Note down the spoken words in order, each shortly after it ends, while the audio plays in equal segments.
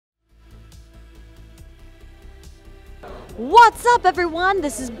What's up, everyone?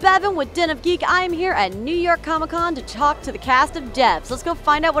 This is Bevan with Den of Geek. I am here at New York Comic Con to talk to the cast of Devs. Let's go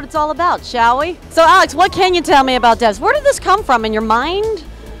find out what it's all about, shall we? So, Alex, what can you tell me about Devs? Where did this come from in your mind?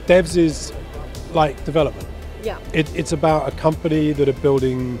 Devs is like development. Yeah. It's about a company that are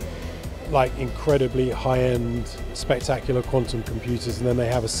building like incredibly high-end, spectacular quantum computers, and then they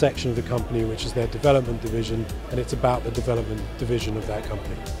have a section of the company which is their development division, and it's about the development division of that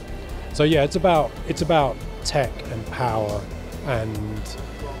company. So yeah, it's about tech and power and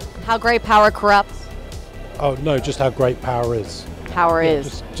how great power corrupts. Oh no, just how great power is. Power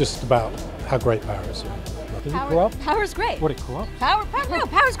is. Just about how great power is. Does it corrupt? Power's great. What, it corrupts? No,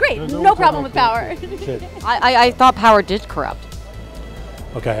 power's great. No problem with power. I thought power did corrupt.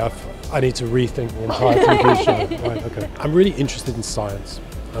 Okay, I need to rethink the entire TV show. Right, okay. I'm really interested in science.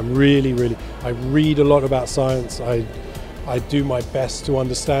 I read a lot about science. I do my best to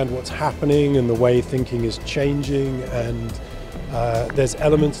understand what's happening and the way thinking is changing, and there's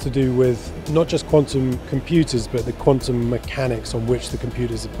elements to do with not just quantum computers, but the quantum mechanics on which the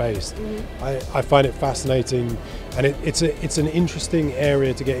computers are based. Mm-hmm. I find it fascinating, and it's an interesting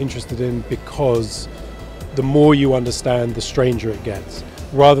area to get interested in, because the more you understand, the stranger it gets.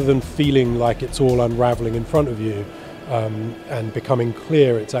 Rather than feeling like it's all unraveling in front of you and becoming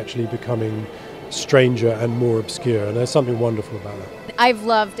clear, it's actually becoming stranger and more obscure, and there's something wonderful about that. I've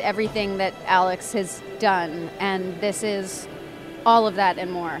loved everything that Alex has done, and this is all of that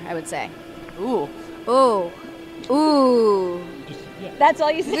and more, I would say. Ooh. Ooh. Ooh. That's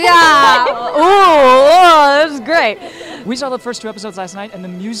all you say? Yeah. Ooh, that was great. We saw the first 2 episodes last night, and the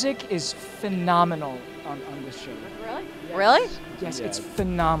music is phenomenal on this show. Really? Yes. Really? Yes, it's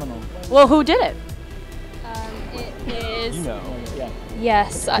phenomenal. Well, who did it? It is, You know, yeah.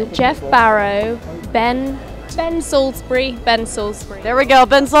 yes, Jeff Barrow, Ben Salisbury. There we go,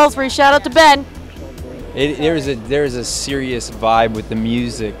 Ben Salisbury. Shout out to Ben. There is a serious vibe with the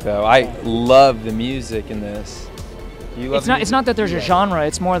music, though. I love the music in this. It's not that there's a genre,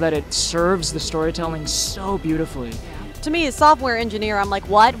 it's more that it serves the storytelling so beautifully. To me, as a software engineer, I'm like,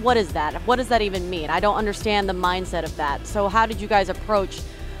 what? What is that? What does that even mean? I don't understand the mindset of that. So how did you guys approach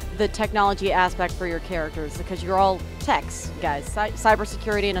the technology aspect for your characters? Because you're all techs, guys,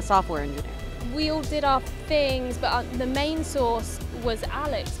 cybersecurity and a software engineer. We all did our things, but the main source was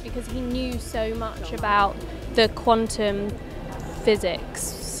Alex, because he knew so much about the quantum physics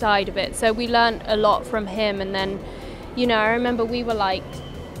side of it. So we learned a lot from him, and then, you know, I remember we were like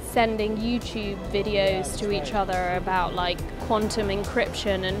sending YouTube videos to each other about like quantum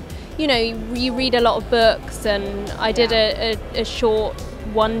encryption, and you know, you read a lot of books, and I did a short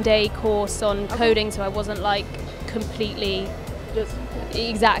 1-day course on coding, so I wasn't like completely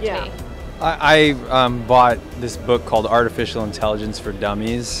exactly. Yeah. I bought this book called Artificial Intelligence for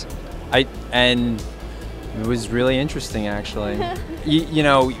Dummies, and it was really interesting, actually. you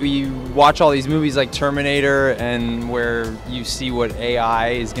know, you watch all these movies like Terminator, and where you see what AI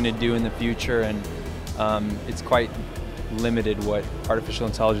is going to do in the future, and it's quite limited what artificial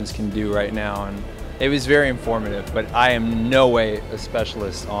intelligence can do right now. And it was very informative, but I am no way a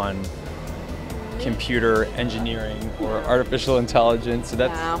specialist on computer engineering or artificial intelligence. So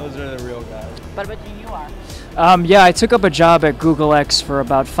those are the real guys. But you are. Yeah, I took up a job at Google X for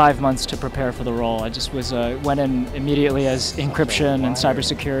about 5 months to prepare for the role. I just went in immediately as encryption and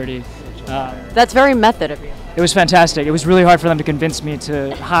cybersecurity. That's very method of you. It was fantastic. It was really hard for them to convince me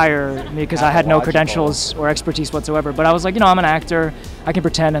to hire me, because I had no credentials or expertise whatsoever. But I was like, you know, I'm an actor, I can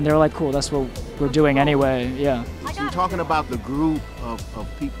pretend, and they were like, cool, that's what we're doing anyway, yeah. So you're talking about the group of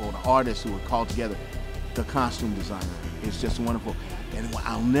people, the artists who were called together. The costume designer is just wonderful. And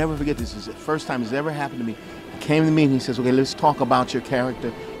I'll never forget this. This is the first time it's ever happened to me. He came to me and he says, okay, let's talk about your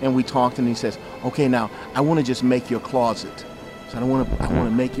character. And we talked, and he says, okay, now I want to just make your closet. So I want to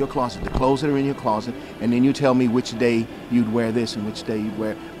make your closet, the clothes that are in your closet, and then you tell me which day you'd wear this and which day you'd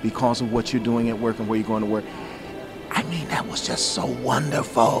wear it, because of what you're doing at work and where you're going to work. I mean, that was just so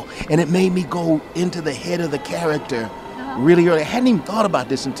wonderful. And it made me go into the head of the character really early. I hadn't even thought about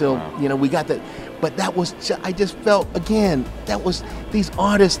this until, you know, we got that. But that was, I just felt, again, that was these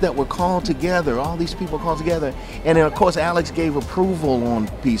artists that were called together, all these people called together. And then, of course, Alex gave approval on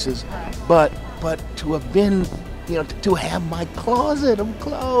pieces, but to have been, you know, to have my closet of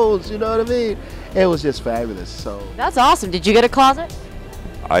clothes, you know what I mean? It was just fabulous. So that's awesome. Did you get a closet?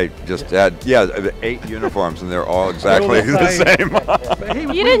 I just had 8 uniforms, and they're all exactly the same.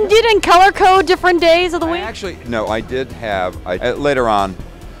 You didn't color code different days of the week? Actually, no, I did have. Later on,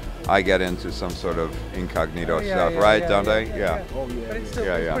 I get into some sort of incognito stuff, right? Don't I? Yeah. But it's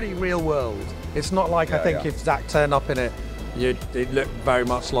still pretty real world. It's not like I think if Zach turned up in it it looked very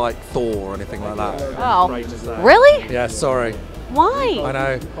much like Thor or anything like that. Oh, Great to say. really? Yeah, sorry. Why? I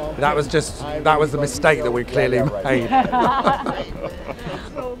know. That was the mistake that we clearly made.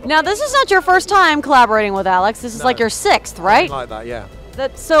 Now, this is not your first time collaborating with Alex. This is like your sixth, right? Like that, yeah.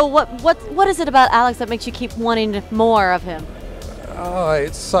 So what is it about Alex that makes you keep wanting more of him? Oh,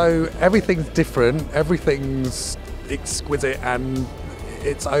 it's so everything's different, everything's exquisite and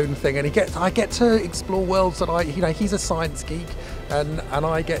its own thing, and I get to explore worlds that he's a science geek, and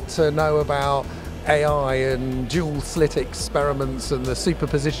I get to know about AI and dual slit experiments and the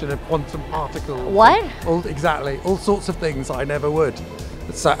superposition of quantum particles. What? Exactly, all sorts of things I never would.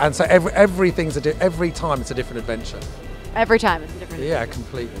 So every time it's a different adventure. Every time it's a different. Yeah,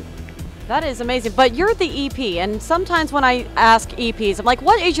 completely. That is amazing. But you're the EP, and sometimes when I ask EPs, I'm like,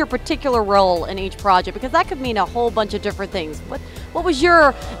 what is your particular role in each project? Because that could mean a whole bunch of different things. What was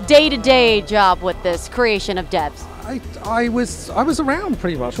your day-to-day job with this creation of Devs? I was around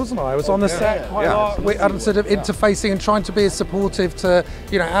pretty much, wasn't I? I was on the set quite a lot, and sort of interfacing and trying to be as supportive to,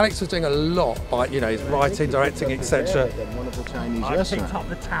 Alex was doing a lot by, his writing, directing, etc. Wonderful Chinese I restaurant. picked up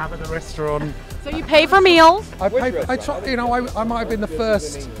the tab at the restaurant. So you pay for meals? I might have been the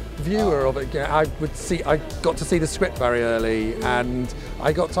first viewer of it. I got to see the script very early, and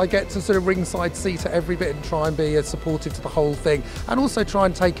I get to sort of ringside seat at every bit and try and be as supportive to the whole thing, and also try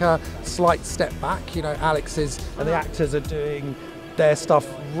and take a slight step back. Alex and the actors are doing their stuff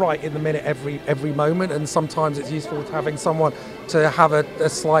right in the minute every moment, and sometimes it's useful to having someone to have a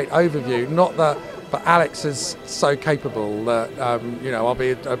slight overview. Not that. But Alex is so capable that I'll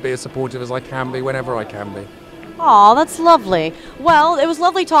be as supportive as I can be whenever I can be. Oh, that's lovely. Well, it was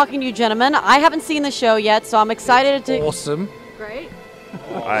lovely talking to you, gentlemen. I haven't seen the show yet, so I'm excited to. Awesome. Great.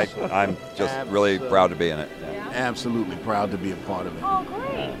 I'm just really proud to be in it. Yeah. Absolutely proud to be a part of it. Oh,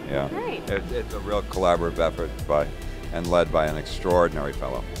 great. Yeah. Great. It's a real collaborative effort and led by an extraordinary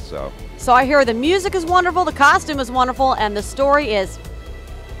fellow. So I hear the music is wonderful, the costume is wonderful, and the story is.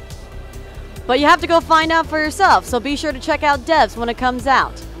 But you have to go find out for yourself, so be sure to check out Devs when it comes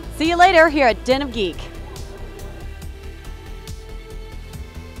out. See you later here at Den of Geek.